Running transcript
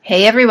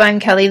Hey everyone,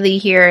 Kelly Lee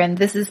here, and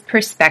this is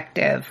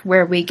Perspective,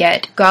 where we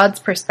get God's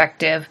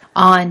perspective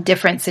on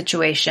different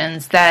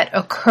situations that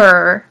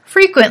occur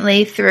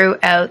frequently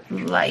throughout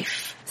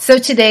life. So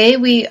today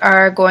we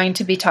are going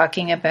to be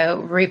talking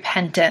about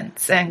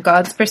repentance and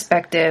God's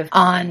perspective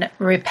on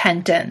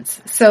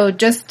repentance. So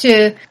just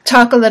to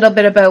talk a little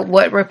bit about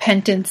what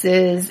repentance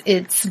is,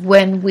 it's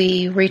when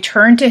we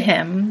return to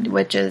Him,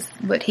 which is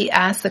what He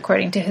asks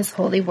according to His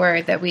holy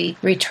word, that we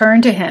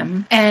return to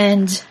Him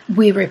and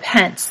we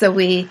repent. So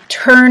we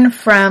turn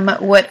from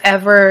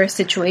whatever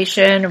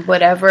situation,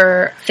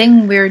 whatever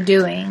thing we're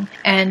doing,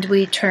 and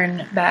we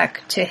turn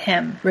back to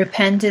Him.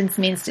 Repentance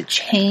means to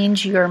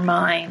change your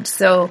mind.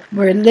 So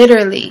we're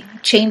literally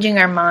changing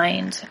our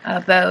mind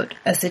about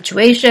a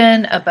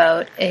situation,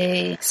 about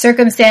a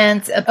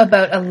circumstance,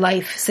 about a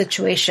life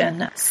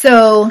situation.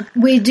 So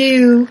we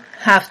do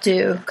have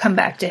to come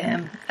back to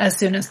Him as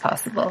soon as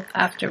possible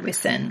after we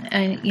sin.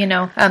 And,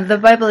 the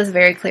Bible is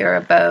very clear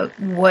about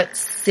what is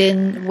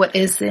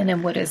sin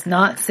and what is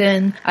not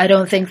sin. I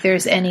don't think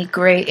there's any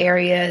gray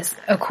areas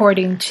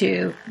according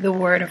to the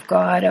Word of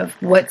God of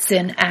what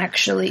sin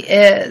actually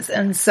is.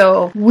 And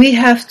so we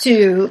have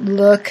to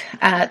look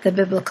at the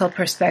biblical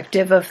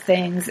perspective of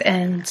things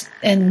and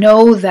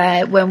know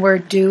that when we're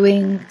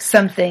doing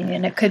something,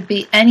 and it could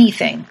be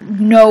anything,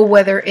 know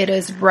whether it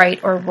is right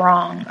or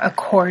wrong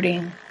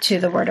according to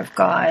the Word of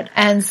God.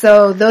 And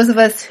so those of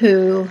us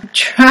who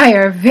try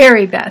our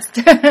very best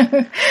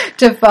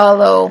to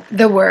follow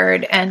the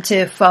Word and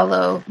to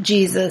follow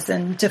Jesus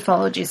and to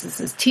follow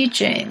Jesus's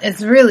teaching,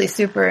 it's really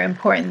super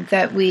important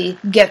that we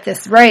get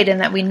this right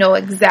and that we know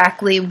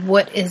exactly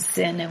what is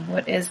sin and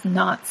what is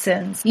not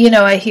sin.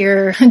 I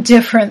hear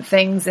different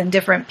things and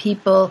different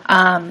people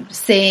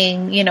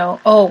saying,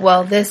 oh,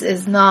 well, this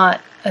is not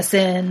a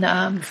sin.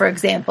 For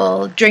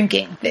example,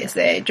 drinking. They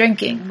say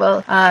drinking.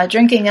 Well,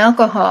 drinking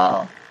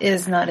alcohol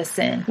is not a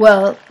sin.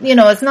 Well,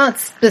 it's not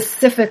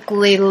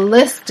specifically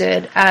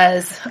listed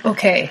as,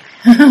 okay,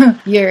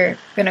 you're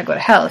gonna go to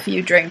hell if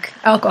you drink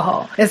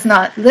alcohol. It's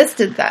not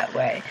listed that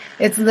way.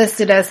 It's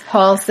listed as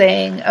Paul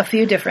saying a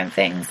few different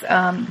things.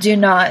 Do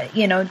not,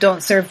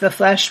 don't serve the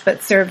flesh,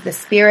 but serve the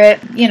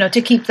Spirit,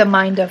 to keep the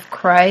mind of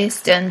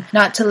Christ and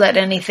not to let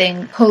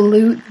anything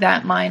pollute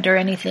that mind or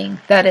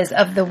anything that is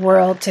of the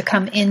world to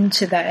come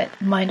into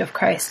that mind of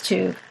Christ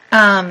too.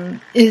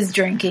 Is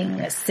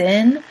drinking a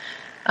sin?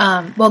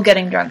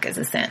 Getting drunk is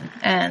a sin.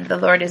 And the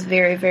Lord is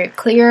very, very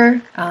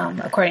clear,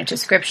 according to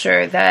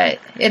Scripture, that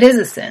it is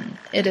a sin.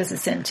 It is a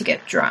sin to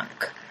get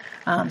drunk.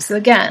 So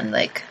again,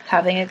 like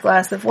having a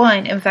glass of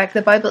wine. In fact,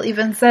 the Bible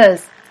even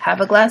says,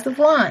 have a glass of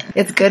wine.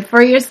 It's good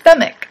for your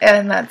stomach.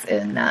 And that's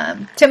in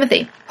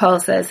Timothy. Paul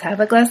says, have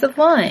a glass of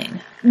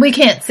wine. We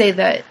can't say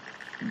that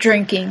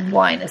drinking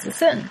wine is a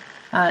sin.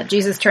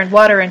 Jesus turned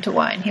water into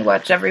wine. He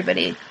watched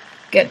everybody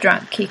get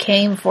drunk. He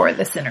came for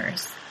the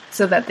sinners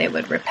so that they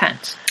would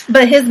repent.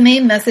 But his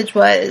main message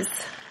was,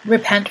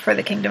 repent, for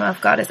the kingdom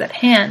of God is at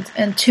hand.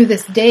 And to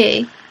this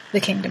day,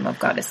 the kingdom of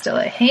God is still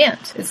at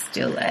hand. It's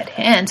still at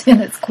hand,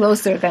 and it's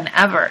closer than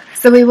ever.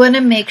 So we want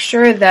to make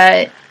sure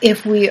that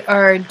if we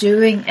are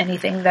doing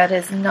anything that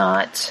is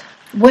not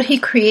what He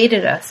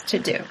created us to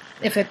do,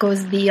 if it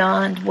goes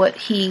beyond what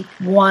He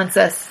wants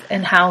us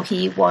and how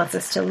He wants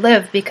us to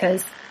live,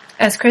 because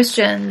as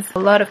Christians, a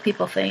lot of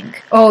people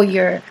think, oh,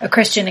 you're a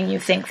Christian and you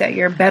think that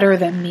you're better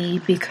than me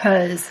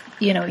because,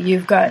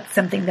 you've got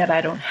something that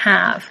I don't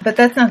have. But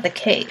that's not the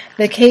case.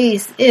 The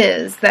case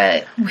is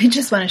that we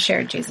just want to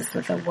share Jesus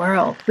with the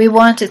world. We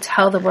want to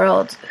tell the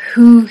world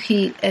who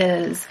He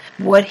is,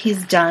 what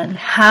He's done,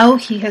 how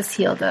He has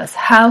healed us,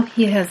 how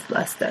He has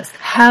blessed us,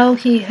 how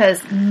He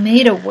has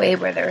made a way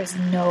where there is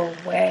no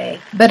way.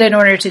 But in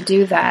order to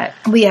do that,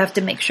 we have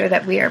to make sure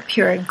that we are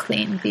pure and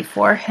clean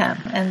before Him.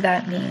 And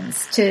that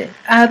means to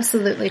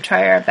absolutely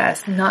try our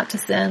best not to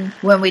sin.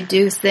 When we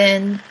do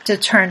sin, to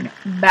turn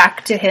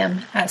back to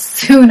Him as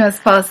soon as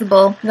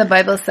possible. The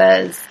Bible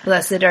says,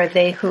 blessed are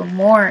they who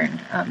mourn.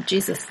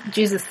 Jesus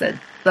said,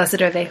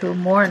 blessed are they who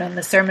mourn on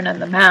the Sermon on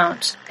the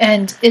Mount.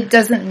 And it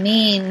doesn't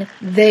mean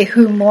they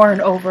who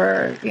mourn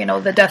over,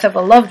 the death of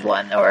a loved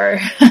one or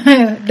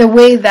the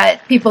way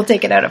that people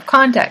take it out of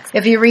context.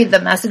 If you read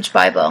the Message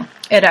Bible,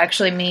 it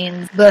actually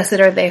means blessed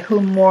are they who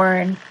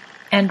mourn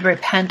and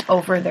repent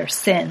over their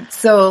sin.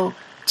 So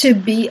to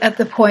be at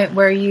the point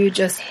where you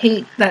just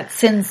hate that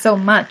sin so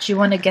much, you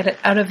want to get it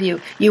out of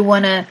you. You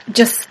want to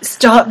just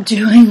stop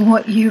doing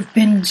what you've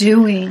been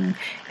doing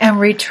and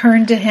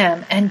return to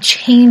Him and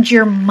change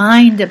your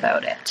mind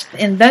about it.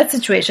 In that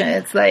situation,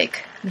 it's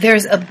like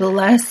there's a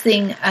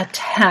blessing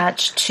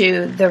attached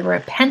to the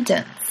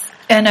repentance.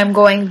 And I'm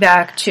going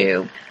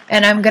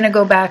to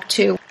go back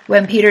to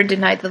when Peter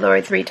denied the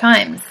Lord 3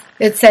 times.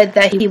 It said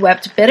that he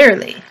wept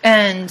bitterly,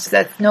 and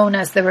that's known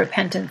as the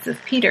repentance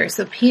of Peter.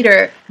 So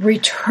Peter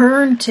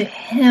returned to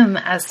Him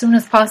as soon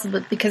as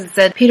possible because it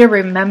said Peter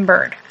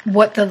remembered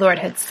what the Lord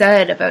had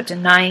said about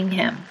denying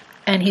Him,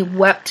 and he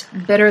wept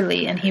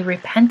bitterly, and he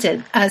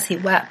repented as he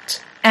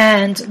wept.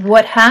 And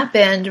what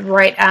happened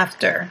right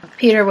after?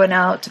 Peter went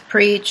out to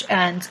preach,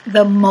 and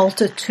the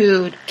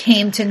multitude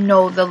came to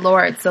know the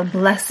Lord. So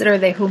blessed are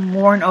they who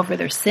mourn over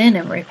their sin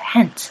and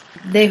repent.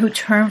 They who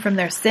turn from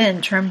their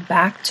sin, turn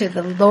back to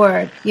the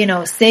Lord.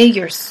 Say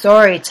you're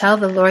sorry. Tell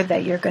the Lord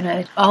that you're going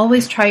to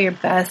always try your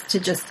best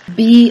to just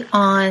be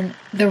on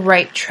the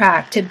right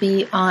track, to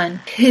be on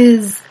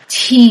His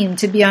team,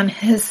 to be on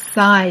His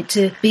side,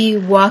 to be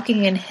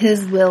walking in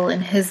His will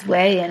and His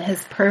way and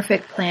His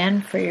perfect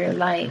plan for your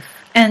life.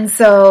 And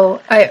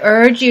so I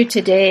urge you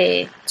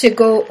today to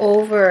go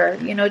over,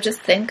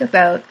 just think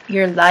about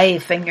your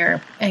life and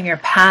your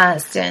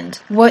past and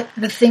what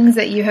the things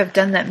that you have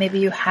done that maybe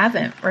you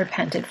haven't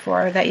repented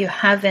for, that you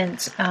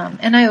haven't,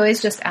 and I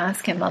always just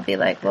ask Him, I'll be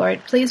like, Lord,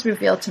 please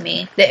reveal to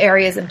me the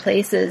areas and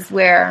places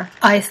where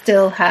I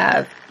still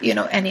have,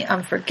 any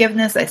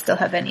unforgiveness, I still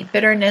have any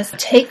bitterness.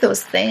 Take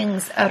those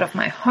things out of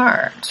my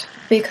heart,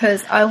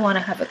 because I want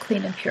to have a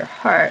clean and pure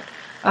heart,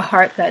 a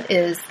heart that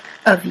is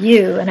of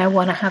you, and I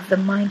want to have the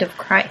mind of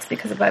Christ,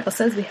 because the Bible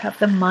says we have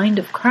the mind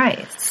of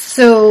Christ.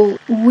 So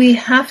we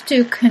have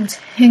to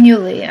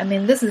continually,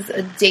 this is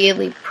a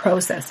daily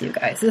process, you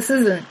guys. This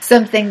isn't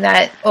something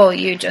that,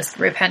 you just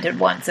repented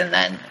once and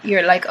then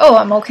you're like,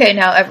 I'm okay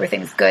now,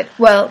 everything's good.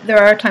 Well, there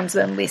are times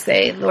when we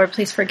say, Lord,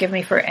 please forgive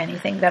me for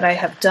anything that I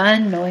have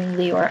done,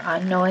 knowingly or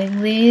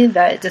unknowingly,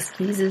 that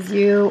displeases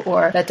you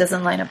or that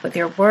doesn't line up with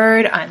your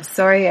word. I'm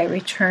sorry, I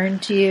return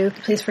to you.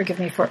 Please forgive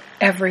me for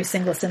every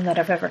single sin that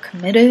I've ever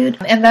committed.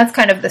 And that's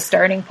kind of the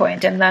starting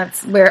point. And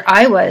that's where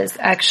I was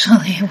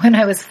actually when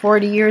I was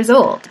 40 years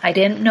old. I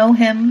didn't know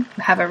Him,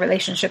 have a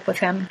relationship with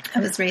Him. I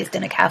was raised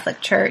in a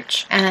Catholic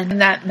church, and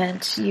that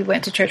meant you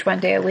went to church one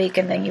day a week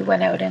and then you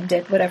went out and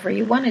did whatever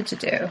you wanted to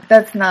do.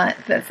 That's not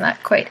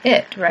quite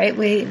it, right?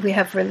 We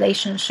have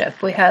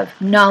relationship. We have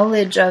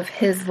knowledge of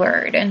His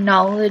word and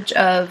knowledge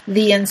of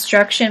the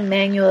instruction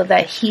manual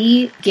that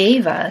He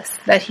gave us,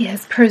 that He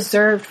has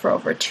preserved for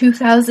over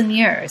 2,000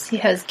 years. He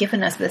has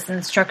given us this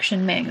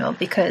instruction manual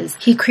because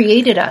He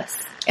created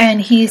us.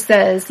 And He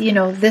says,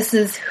 this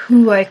is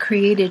who I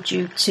created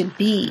you to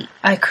be.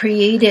 I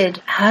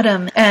created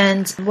Adam,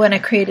 and when I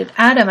created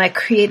Adam, I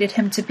created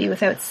him to be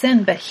without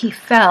sin, but he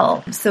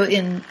fell. So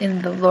in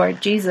the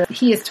Lord Jesus,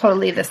 He is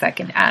totally the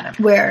second Adam,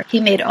 where He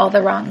made all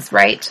the wrongs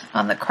right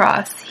on the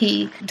cross.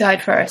 He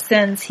died for our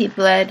sins. He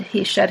bled.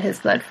 He shed His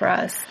blood for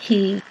us.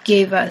 He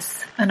gave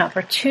us an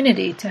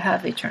opportunity to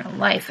have eternal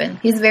life. And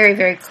He's very,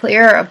 very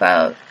clear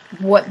about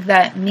what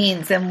that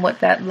means and what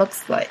that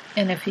looks like.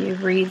 And if you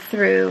read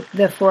through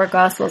the 4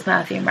 Gospels,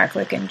 Matthew, Mark,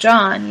 Luke, and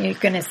John, you're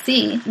going to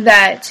see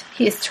that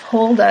He's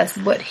told us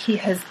what He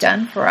has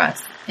done for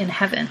us in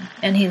heaven,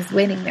 and He's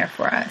waiting there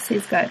for us.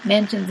 He's got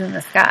mansions in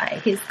the sky.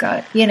 He's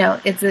got,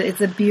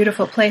 it's a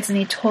beautiful place, and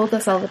He told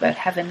us all about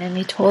heaven, and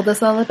He told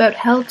us all about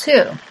hell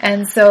too.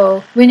 And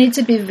so we need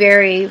to be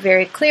very,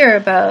 very clear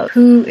about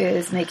who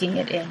is making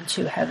it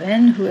into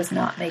heaven, who is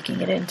not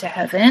making it into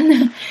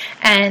heaven.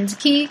 And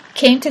He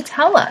came to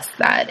tell us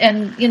that.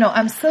 And,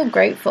 I'm so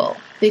grateful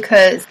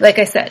because, like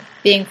I said,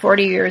 being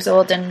 40 years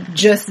old and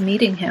just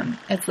meeting Him,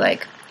 it's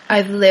like,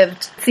 I've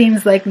lived,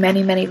 seems like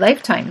many, many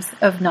lifetimes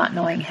of not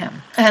knowing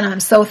Him. And I'm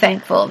so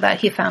thankful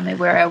that He found me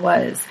where I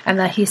was and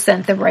that He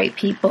sent the right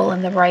people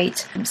and the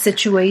right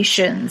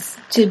situations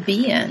to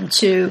be in,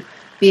 to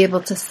be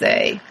able to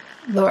say,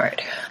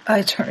 Lord,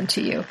 I turn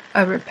to you.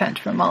 I repent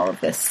from all of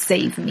this.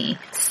 Save me.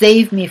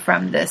 Save me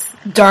from this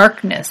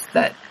darkness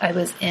that I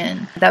was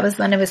in. That was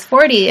when I was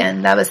 40,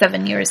 and that was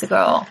 7 years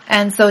ago.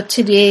 And so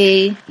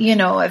today,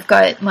 I've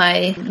got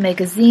my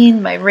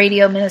magazine, my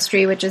radio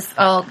ministry, which is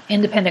all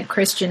independent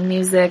Christian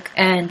music.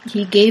 And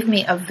He gave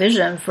me a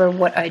vision for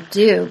what I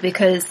do,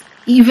 because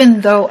even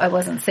though I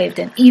wasn't saved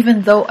and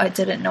even though I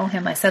didn't know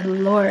Him, I said,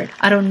 Lord,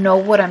 I don't know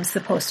what I'm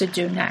supposed to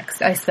do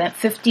next. I spent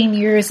 15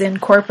 years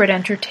in corporate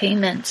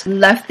entertainment,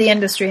 left the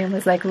industry, and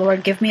was like,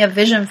 Lord, give me a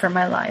vision for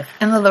my life.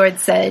 And the Lord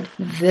said,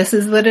 this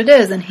is what it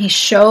is. And He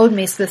showed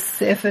me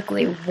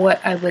specifically what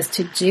I was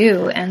to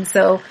do. And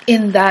so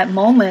in that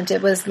moment,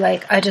 it was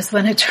like, I just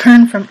want to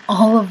turn from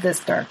all of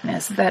this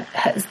darkness that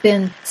has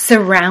been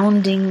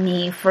surrounding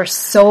me for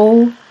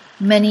so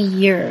many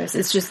years.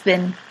 It's just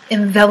been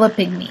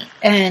enveloping me.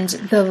 And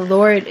the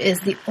Lord is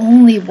the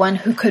only one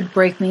who could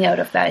break me out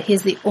of that.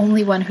 He's the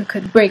only one who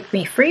could break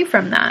me free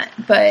from that.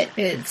 But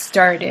it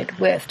started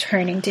with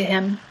turning to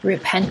Him,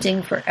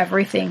 repenting for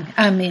everything.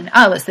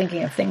 I was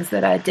thinking of things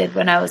that I did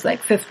when I was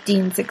like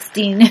 15,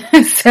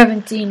 16,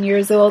 17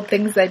 years old,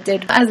 things I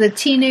did as a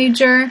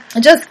teenager,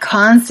 just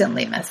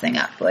constantly messing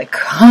up.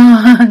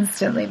 And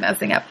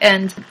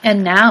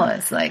now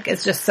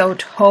it's just so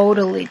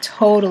totally,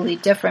 totally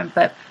different.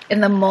 But in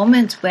the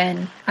moment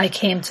when I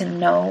came to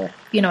know,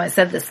 I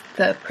said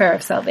the prayer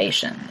of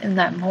salvation, in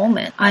that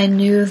moment, I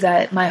knew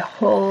that my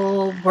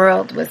whole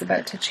world was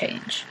about to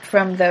change.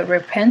 From the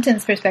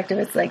repentance perspective,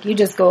 it's like you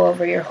just go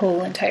over your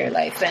whole entire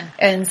life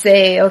and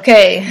say,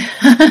 okay,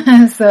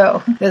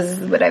 so this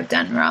is what I've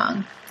done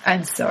wrong.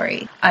 I'm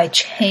sorry. I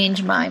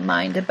change my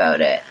mind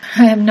about it.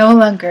 I am no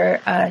longer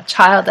a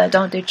child. I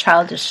don't do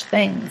childish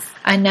things.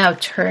 I now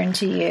turn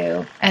to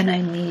you and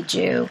I need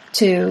you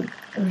to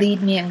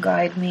lead me and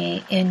guide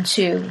me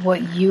into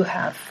what you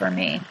have for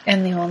me.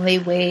 And the only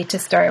way to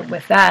start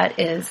with that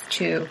is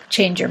to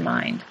change your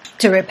mind,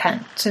 to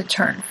repent, to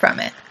turn from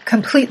it.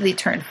 Completely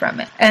turn from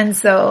it. And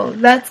so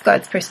that's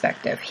God's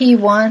perspective. He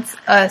wants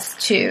us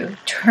to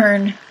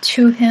turn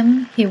to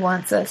Him. He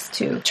wants us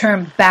to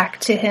turn back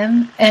to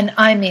Him. And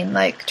I mean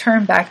like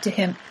turn back to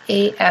Him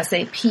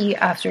ASAP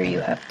after you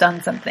have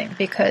done something,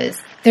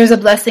 because there's a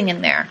blessing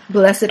in there.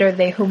 Blessed are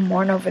they who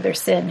mourn over their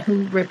sin,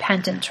 who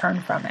repent and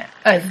turn from it.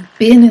 I've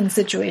been in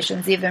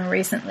situations even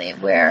recently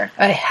where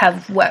I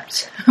have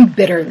wept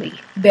bitterly.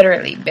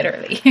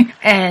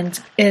 And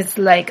it's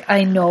like,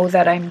 I know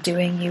that I'm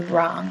doing you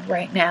wrong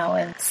right now.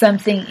 And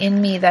something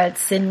in me, that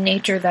sin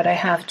nature that I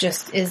have,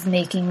 just is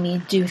making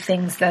me do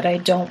things that I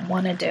don't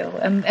want to do.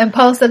 And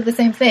Paul said the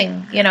same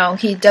thing. You know,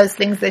 he does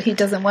things that he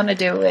doesn't want to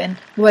do, and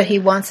what he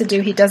wants to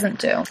do, he doesn't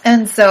do.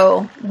 And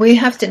so we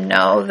have to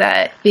know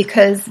that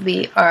because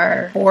we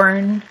are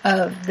born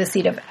of the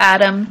seed of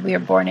Adam, we are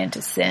born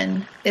into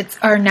sin. It's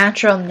our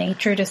natural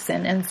nature to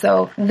sin. And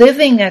so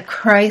living a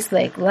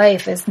Christ-like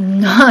life is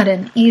not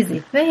an easy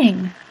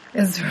thing.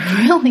 It's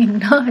really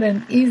not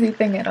an easy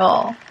thing at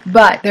all.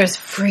 But there's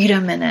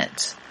freedom in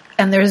it.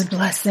 And there's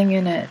blessing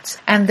in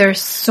it. And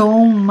there's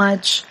so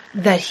much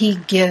that He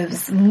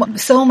gives,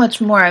 so much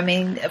more. I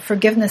mean,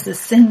 forgiveness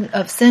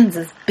of sins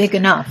is big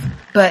enough.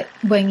 But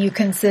when you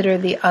consider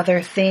the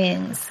other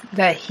things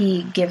that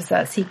He gives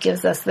us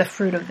the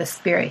fruit of the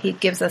Spirit. He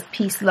gives us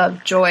peace,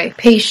 love, joy,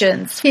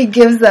 patience. He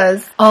gives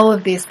us all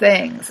of these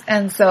things.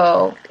 And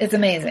so it's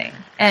amazing.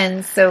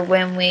 And so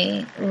when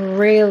we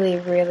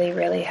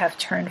really have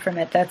turned from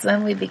it, that's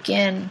when we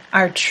begin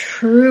our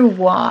true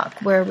walk,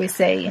 where we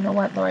say, you know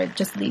what, Lord,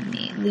 just lead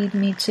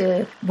me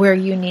to where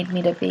you need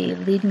me to be.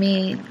 Lead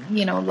me,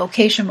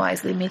 location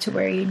wise, lead me to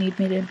where you need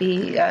me to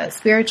be,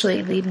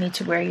 spiritually, lead me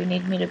to where you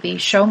need me to be.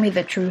 Show me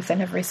the truth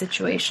in every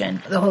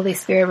situation. The Holy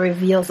Spirit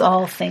reveals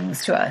all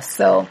things to us.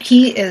 So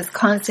He is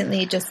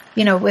constantly just,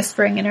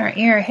 whispering in our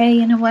ear, hey,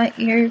 you know what,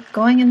 you're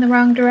going in the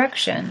wrong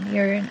direction.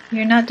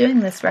 You're not doing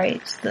this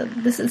right.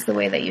 This is the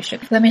way that you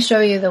should. Let me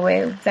show you the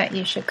way that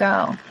you should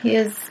go. He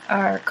is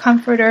our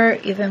comforter,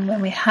 even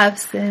when we have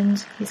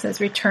sinned. He says,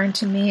 return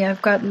to me.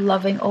 I've got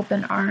loving,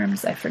 open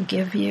arms. I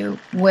forgive you.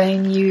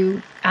 When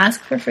you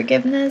ask for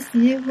forgiveness,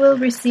 you will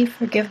receive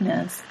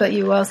forgiveness, but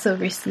you also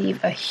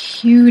receive a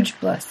huge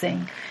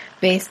blessing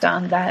based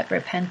on that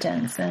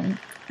repentance. And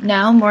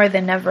now more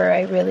than ever,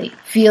 I really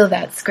feel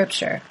that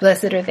scripture.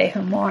 Blessed are they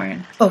who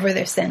mourn over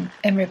their sin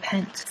and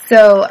repent.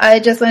 So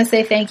I just want to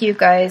say thank you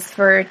guys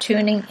for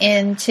tuning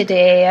in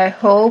today. I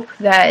hope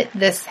that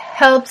this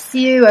helps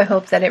you. I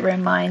hope that it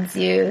reminds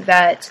you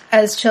that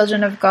as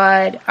children of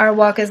God, our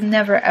walk is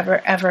never,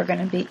 ever going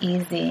to be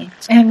easy.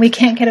 And we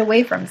can't get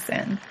away from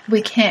sin.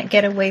 We can't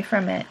get away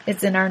from it.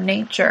 It's in our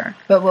nature.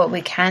 But what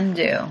we can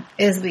do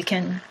is we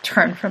can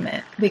turn from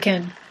it. We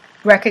can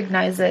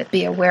recognize it,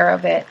 be aware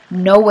of it,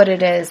 know what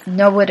it is,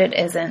 know what it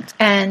isn't,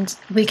 and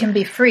we can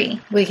be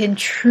free. We can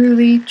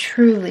truly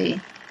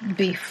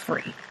be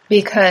free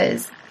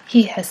because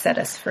He has set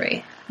us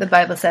free. The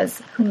Bible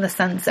says, whom the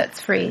Son sets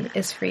free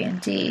is free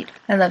indeed.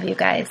 I love you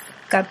guys.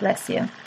 God bless you.